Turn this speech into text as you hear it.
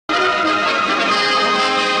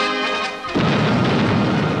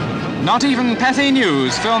Not even Pathé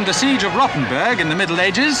News filmed the siege of Rothenburg in the Middle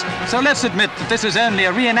Ages, so let's admit that this is only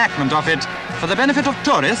a reenactment of it for the benefit of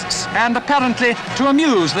tourists and apparently to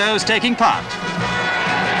amuse those taking part.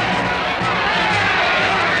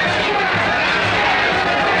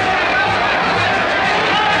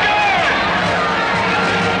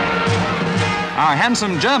 Our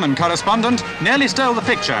handsome German correspondent nearly stole the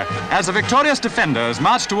picture as the victorious defenders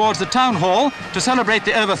marched towards the town hall to celebrate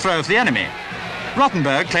the overthrow of the enemy.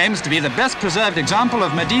 Rothenburg claims to be the best preserved example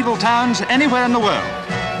of medieval towns anywhere in the world.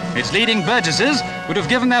 Its leading burgesses would have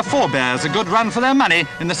given their forebears a good run for their money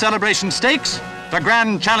in the celebration stakes, the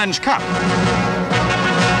Grand Challenge Cup.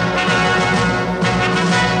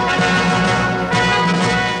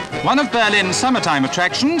 One of Berlin's summertime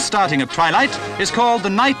attractions, starting at twilight, is called the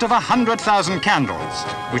Night of 100,000 Candles.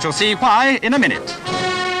 We shall see why in a minute.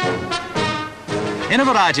 In a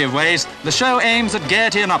variety of ways, the show aims at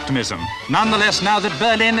gaiety and optimism, nonetheless now that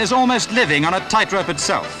Berlin is almost living on a tightrope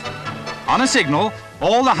itself. On a signal,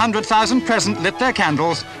 all the 100,000 present lit their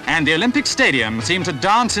candles, and the Olympic Stadium seemed to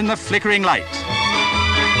dance in the flickering light.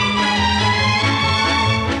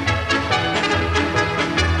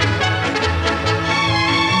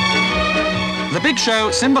 The big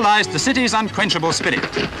show symbolized the city's unquenchable spirit.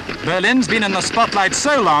 Berlin's been in the spotlight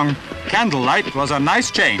so long, candlelight was a nice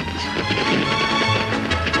change.